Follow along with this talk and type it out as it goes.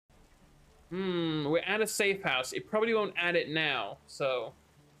We're at a safe house. It probably won't add it now, so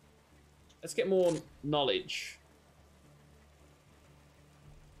let's get more knowledge.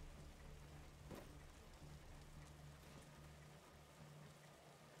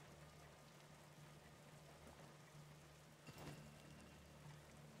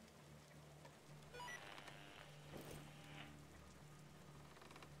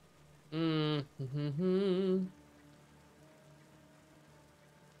 Mm-hmm.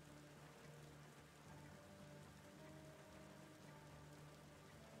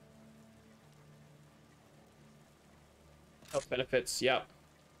 Health benefits, yep.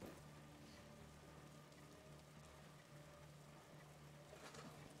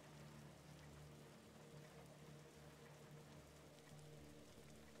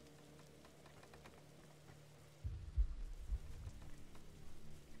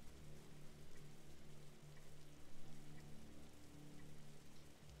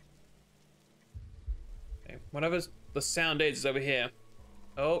 Okay, whatever the sound is over here.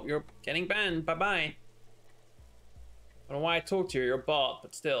 Oh, you're getting banned. Bye-bye. I don't know why I talked to you. You're a bot,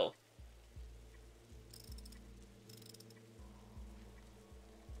 but still.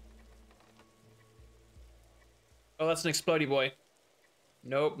 Oh, that's an explodey boy.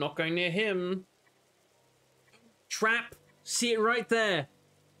 Nope, not going near him. Trap! See it right there!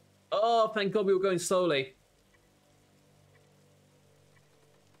 Oh, thank God we were going slowly.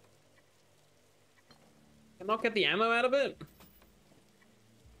 Cannot get the ammo out of it?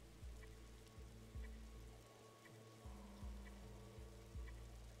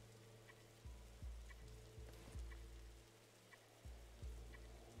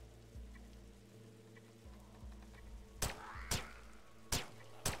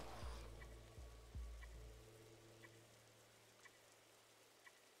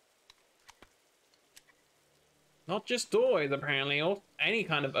 Not just doors, apparently, or any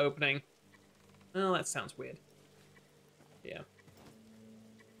kind of opening. Oh, that sounds weird. Yeah.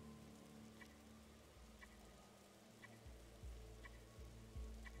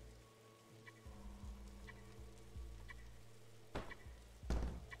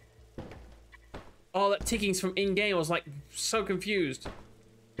 Oh, that ticking's from in-game. I was like so confused.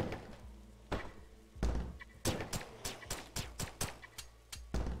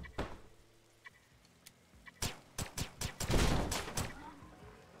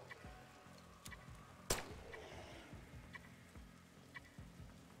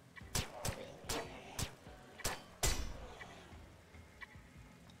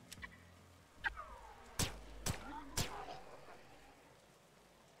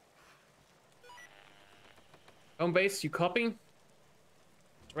 Home base, you copy?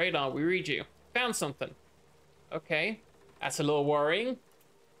 Radar, we read you. Found something. Okay, that's a little worrying.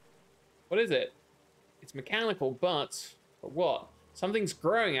 What is it? It's mechanical, but what? Something's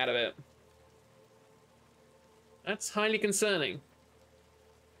growing out of it. That's highly concerning.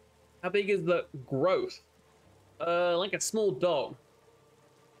 How big is the growth? Like a small dog.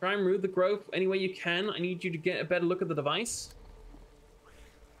 Try and remove the growth any way you can. I need you to get a better look at the device.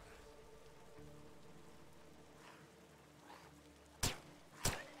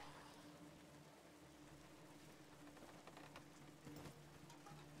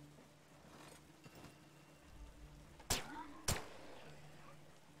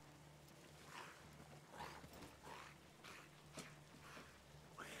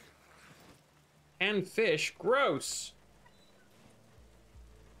 And fish, gross.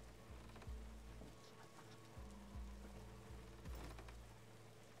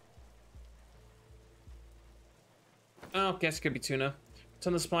 Oh, guess it could be tuna.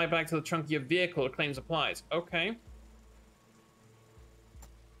 Turn the supply back to the trunk of your vehicle. It claims applies. Okay.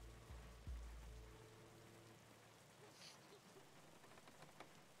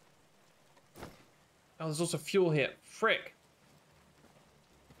 Oh, there's also fuel here. Frick.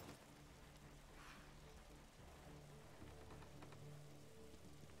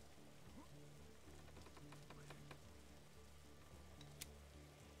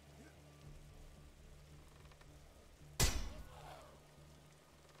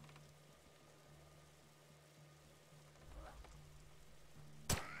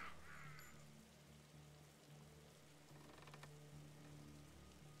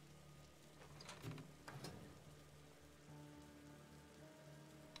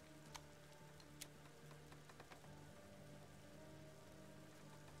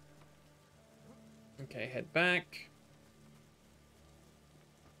 Okay, head back.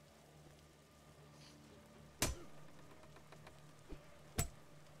 I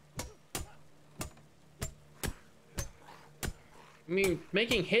mean,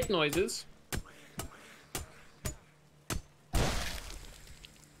 making hit noises.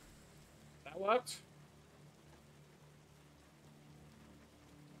 What?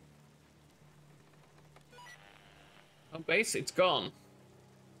 Oh, base, it's gone.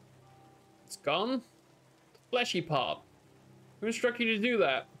 It's gone? The fleshy part. Who instructed you to do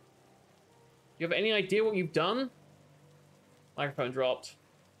that? You have any idea what you've done? Microphone dropped.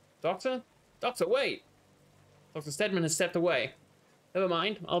 Doctor? Doctor, wait! Dr. Stedman has stepped away. Never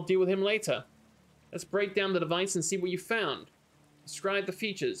mind, I'll deal with him later. Let's break down the device and see what you found. Describe the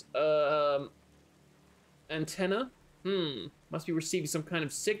features. Antenna? Must be receiving some kind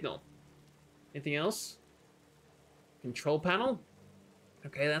of signal. Anything else? Control panel?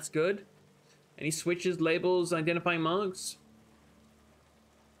 Okay, that's good. Any switches, labels, identifying marks?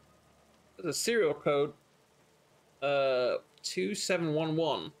 There's a serial code.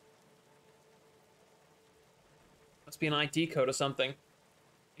 2711. Must be an ID code or something.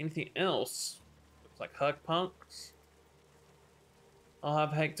 Anything else? Looks like hug punks. I'll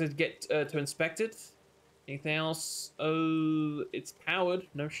have Hector get to inspect it. Anything else? Oh, it's powered.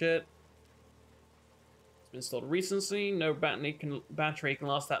 No shit. It's been installed recently. No battery can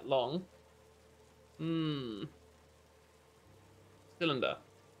last that long. Cylinder.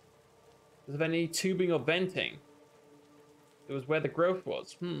 Does it have any tubing or venting? It was where the growth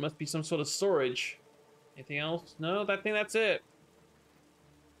was. Must be some sort of storage. Anything else? No, I think that's it.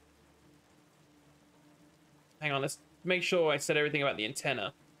 Hang on, let's make sure I said everything about the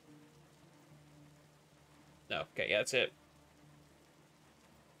antenna. No, okay, yeah, that's it.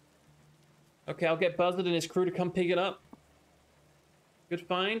 Okay, I'll get Buzzard and his crew to come pick it up. Good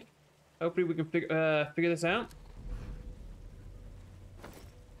find. Hopefully we can figure this out.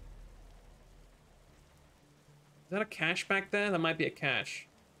 Is that a cache back there? That might be a cache.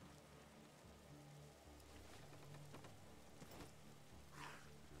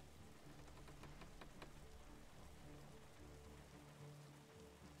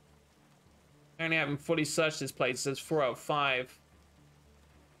 I only haven't fully searched this place. It says 4 out of 5.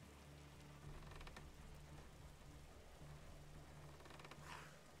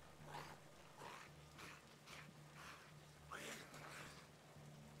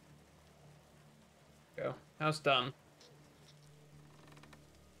 Go. House done.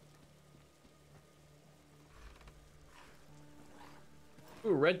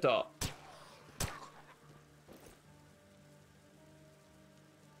 Ooh, red dot.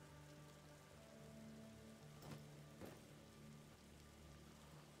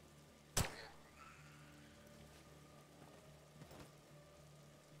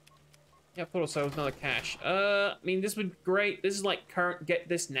 Yeah, I thought so. It was another cache. I mean, this would be great. This is like current. Get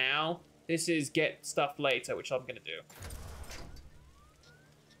this now. This is get stuff later, which I'm gonna do.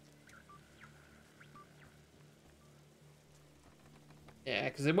 Yeah,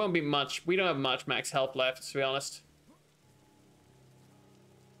 because it won't be much. We don't have much max health left, to be honest.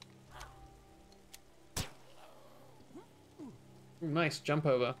 Ooh, nice jump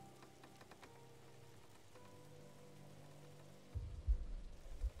over.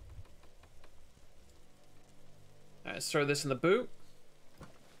 Alright, let's throw this in the boot.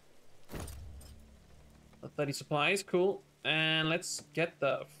 30 supplies, cool. And let's get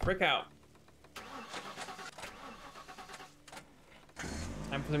the frick out.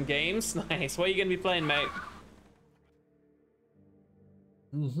 Time for some games. Nice. What are you gonna be playing, mate?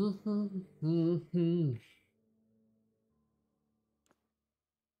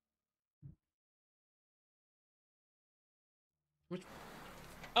 Which...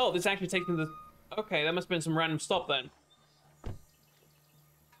 Oh, this actually takes me to the... Okay, that must have been some random stop then.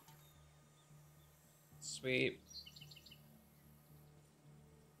 Sweet.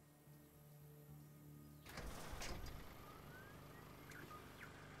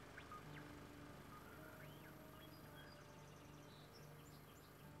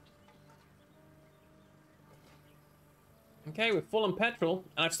 Okay, we're full on petrol,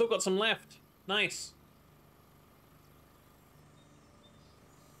 and I've still got some left. Nice.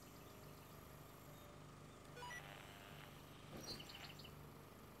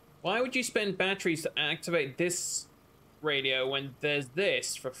 Why would you spend batteries to activate this radio when there's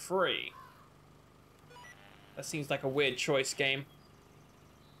this for free? That seems like a weird choice, game.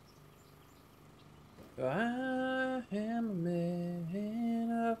 I am a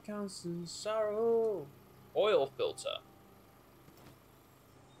man of constant sorrow. Oil filter.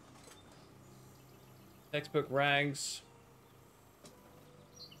 Textbook rags.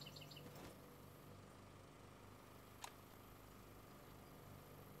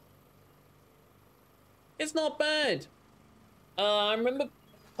 It's not bad. I remember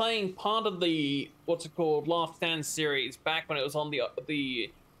playing part of the what's it called, Last Stand series back when it was on the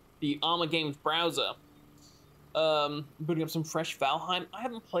Armor Games browser. Booting up some fresh Valheim. I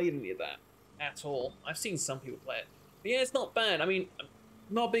haven't played any of that, at all. I've seen some people play it. But yeah, it's not bad. I mean, I'm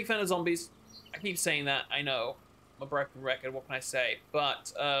not a big fan of zombies. I keep saying that, I know. I'm a broken record, what can I say?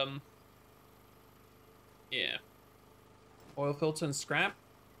 But, yeah. Oil filter and scrap?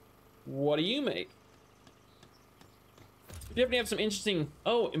 What do you make? You definitely have some interesting...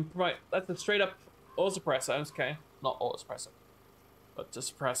 Oh, right, that's a straight up oil suppressor. Okay, not oil suppressor, but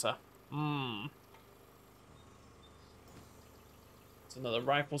just suppressor. It's another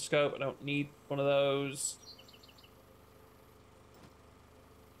rifle scope. I don't need one of those.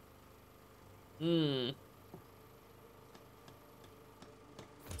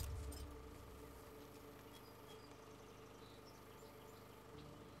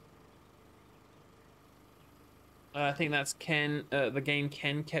 I think that's Ken. The game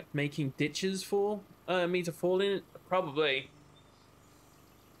Ken kept making ditches for me to fall in. Probably.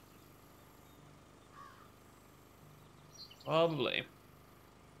 Probably.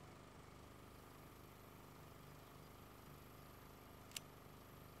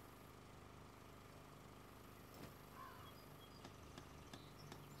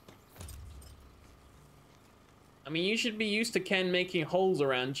 I mean, you should be used to Ken making holes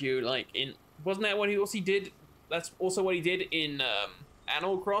around you. Like in, wasn't that what he also did? That's also what he did in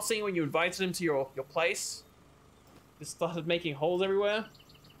Animal Crossing when you invited him to your place. Just started making holes everywhere.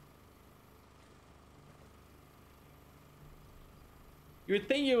 You would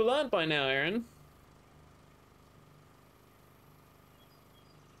think you learned by now, Aaron.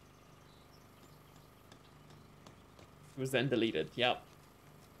 It was then deleted. Yep.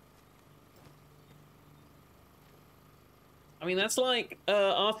 I mean, that's like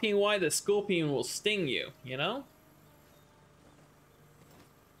asking why the scorpion will sting you, you know?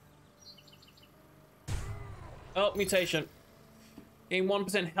 Oh, mutation. Gain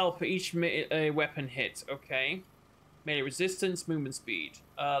 1% health for each weapon hit. Okay. Melee resistance, movement speed.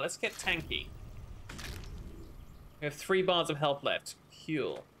 Let's get tanky. We have 3 bars of health left.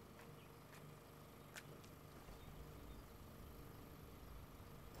 Heal.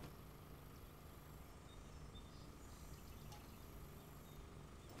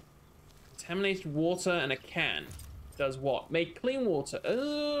 Contaminated water and a can. Does what? Make clean water.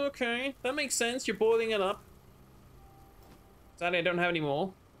 Oh, okay. That makes sense. You're boiling it up. Sadly, I don't have any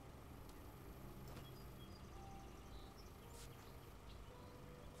more.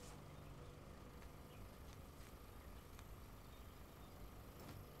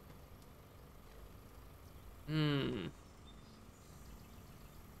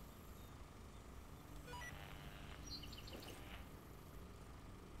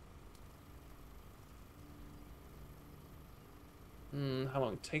 How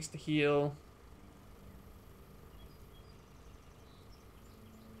long it takes to heal?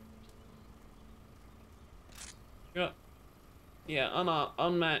 Yeah,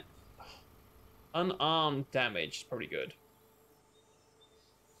 unarmed damage is probably good.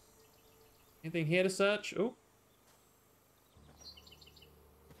 Anything here to search? Oh.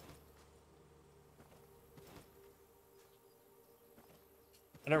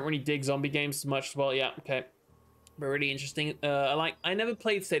 I don't really dig zombie games as much as well. Yeah, okay. But really interesting. I never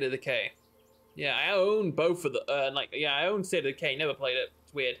played State of Decay. Yeah, I own both of the, I own State of Decay, never played it.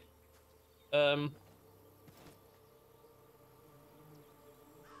 It's weird.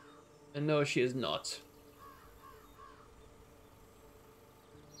 And no, she is not.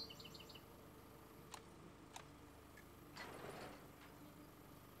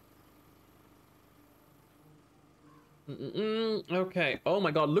 Okay. Oh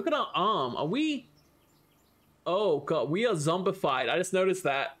my god, look at our arm. Are we... Oh god, we are zombified. I just noticed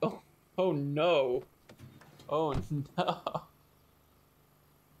that. Oh no. Oh no.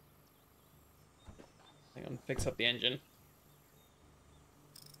 Hang on, fix up the engine.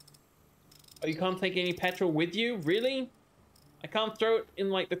 Oh, you can't take any petrol with you? Really? I can't throw it in,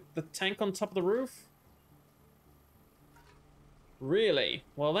 like, the tank on top of the roof? Really?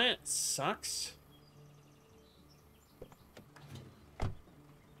 Well, that sucks.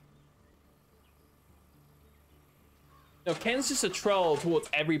 No, Ken's just a troll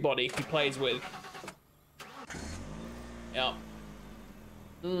towards everybody he plays with. Yeah.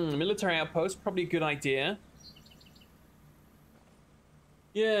 Military outpost, probably a good idea.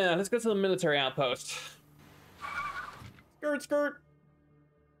 Yeah, let's go to the military outpost. Skirt, skirt.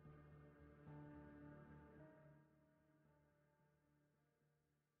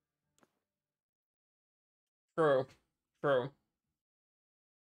 True. True.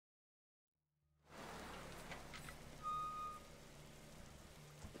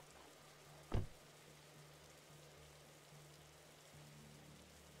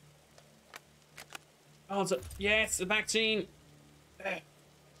 Oh, yes, the vaccine.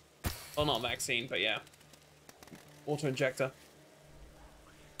 Well, not vaccine, but yeah. Auto-injector.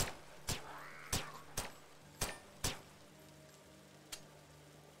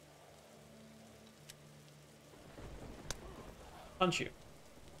 Punch you.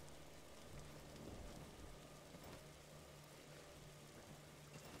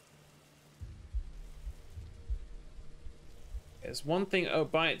 There's one thing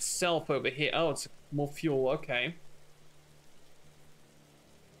by itself over here. Oh, it's more fuel. Okay.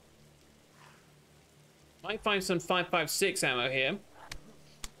 Might find some 5.56 ammo here.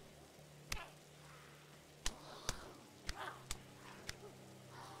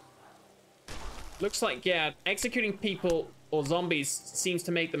 Looks like, yeah, executing people or zombies seems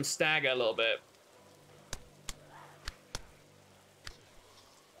to make them stagger a little bit.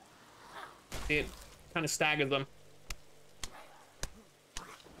 It kind of staggers them.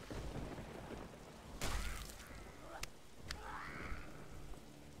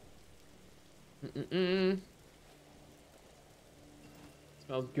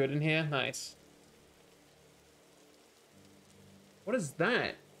 Smells good in here. Nice. What is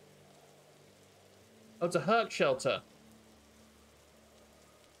that? Oh, it's a Herc shelter.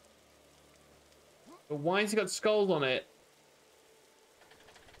 But why has it got skulls on it?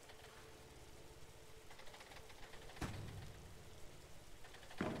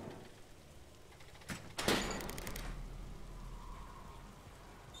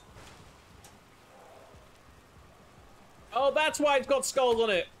 Oh, that's why it's got skulls on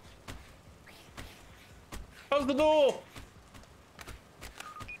it. Close the door.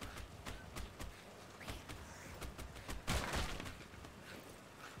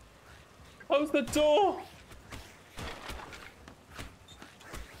 Close the door.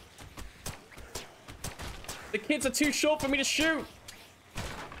 The kids are too short for me to shoot.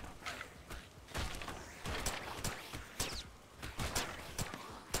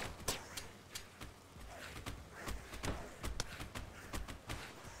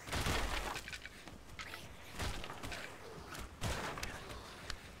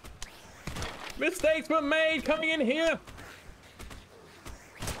 Mistakes were made coming in here.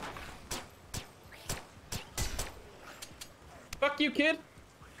 Fuck you, kid.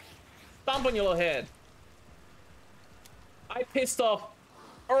 Stomp on your little head. I pissed off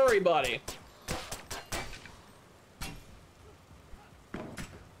everybody.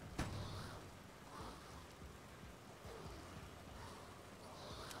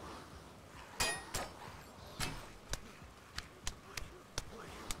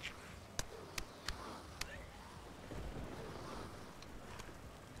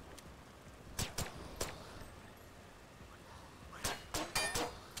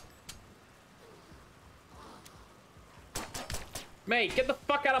 Mate, get the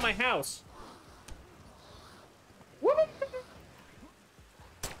fuck out of my house. Woo!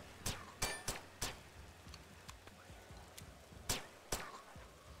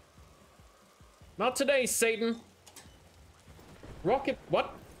 Not today, Satan. Rocket,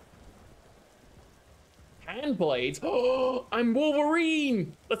 what? Hand blades? Oh, I'm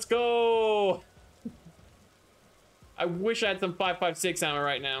Wolverine! Let's go! I wish I had some 5.56 ammo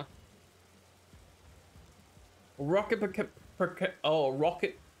right now.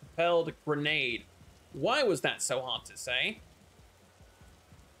 Rocket-propelled grenade. Why was that so hard to say?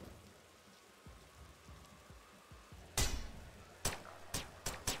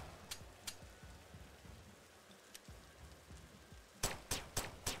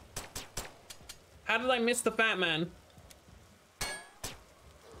 How did I miss the fat man?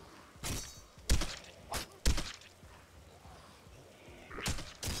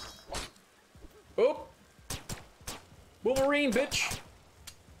 Oh! Wolverine, bitch!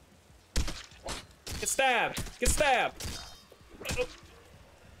 Get stabbed! Get stabbed!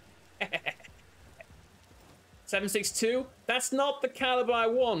 7.62? That's not the caliber I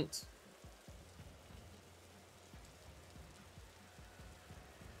want.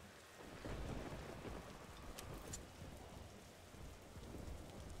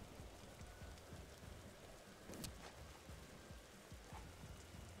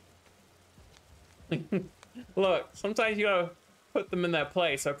 Look, sometimes you gotta put them in their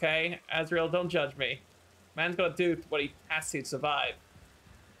place, okay? Azrael, don't judge me. Man's gotta do what he has to survive.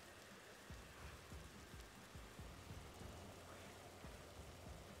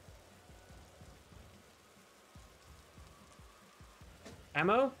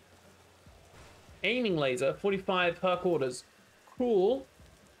 Ammo? Aiming laser, 45 Herc orders. Cool.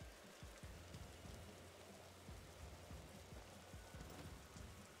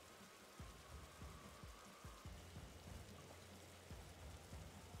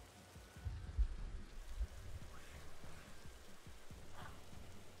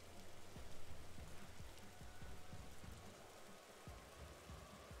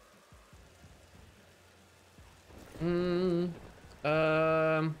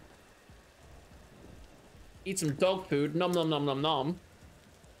 Eat some dog food. Nom nom nom nom nom.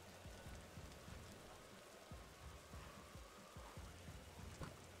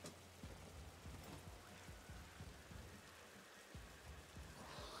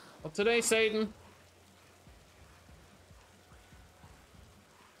 Well, today, Satan.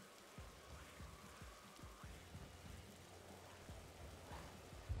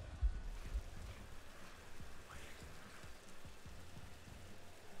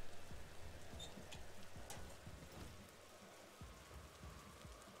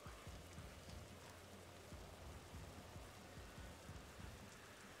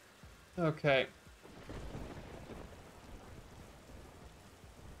 Okay.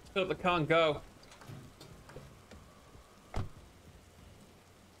 Let's fill up the car and go.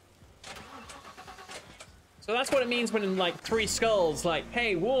 So that's what it means when in like 3 skulls, like,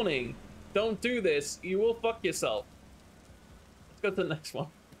 hey, warning, don't do this, you will fuck yourself. Let's go to the next one.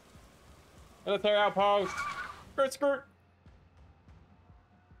 Military outpost. Skirt, skirt.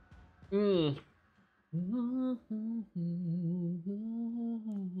 We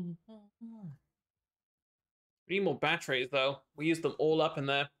need more batteries though. We used them all up in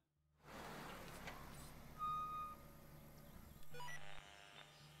there.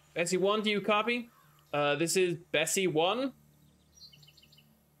 Bessie 1, do you copy? This is Bessie 1.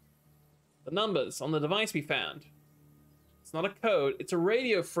 The numbers on the device we found. It's not a code, it's a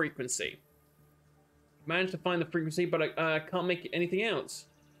radio frequency. Managed to find the frequency, but I can't make anything else.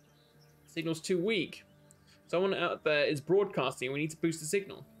 Signal's too weak. Someone out there is broadcasting. We need to boost the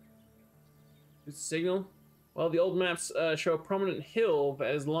signal. Boost the signal? Well, the old maps show a prominent hill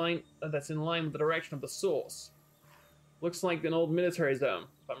that is that's in line with the direction of the source. Looks like an old military zone.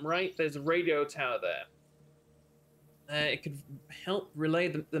 If I'm right, there's a radio tower there. It could help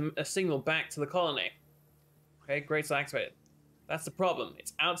relay a signal back to the colony. Okay, great, so activate it. That's the problem.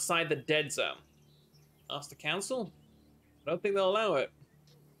 It's outside the dead zone. Ask the council? I don't think they'll allow it.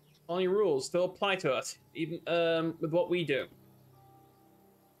 Colony rules still apply to us, even with what we do.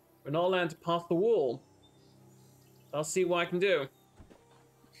 We're not allowed to pass the wall. I'll see what I can do.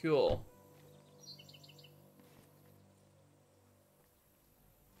 Cool.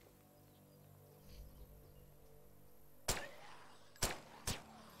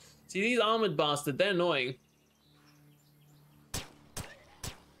 See, these armored bastards, they're annoying.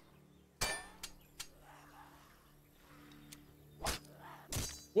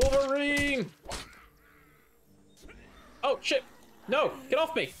 Wolverine! Oh, shit. No, get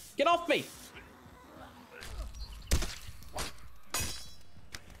off me. Get off me.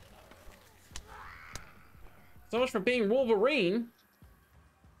 So much for being Wolverine.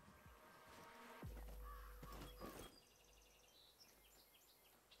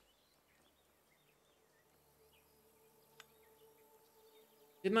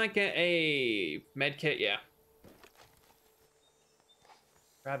 Didn't I get a med kit? Yeah.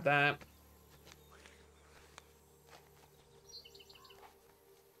 Grab that.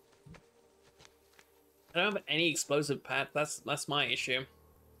 I don't have any explosive pad. That's my issue.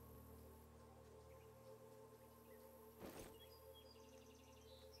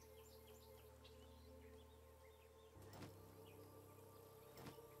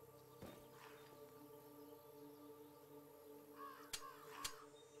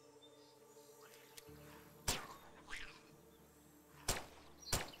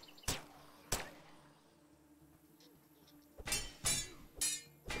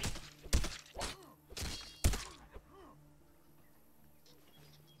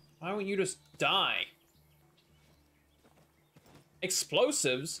 Why won't you just die?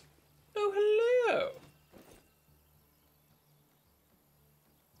 Explosives? Oh, hello.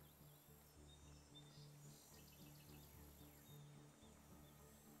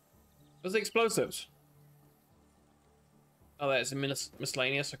 What's the explosives? Oh, that's a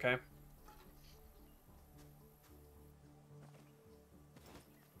miscellaneous, okay.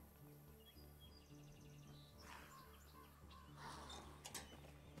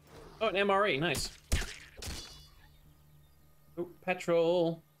 Oh, an MRE, nice. Oh,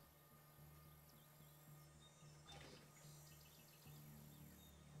 petrol.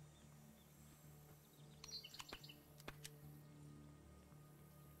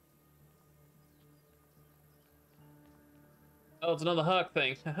 Oh, it's another Herc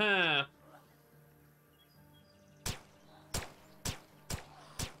thing. Haha.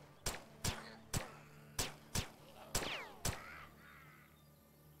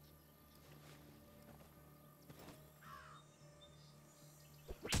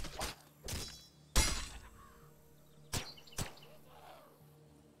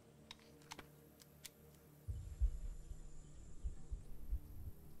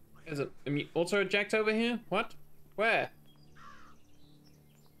 There's an auto eject over here? What? Where?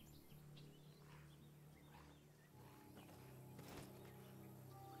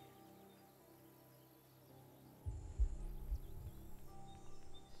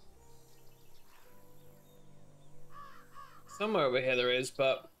 Somewhere over here there is,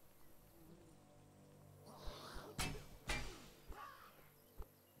 but...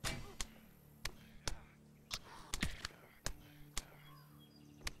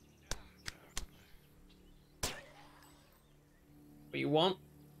 What you want?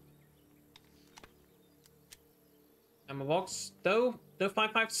 Ammo box? No? No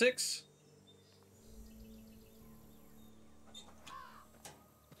 556?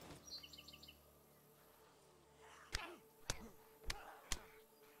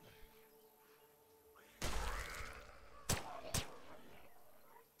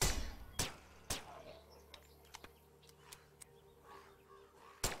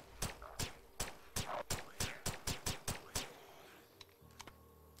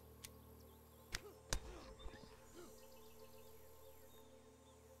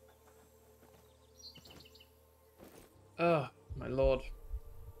 Oh, my lord.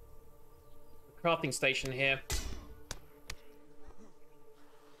 The crafting station here.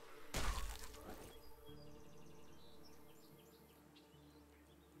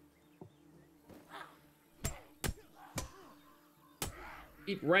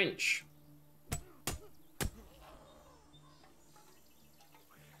 Eat wrench.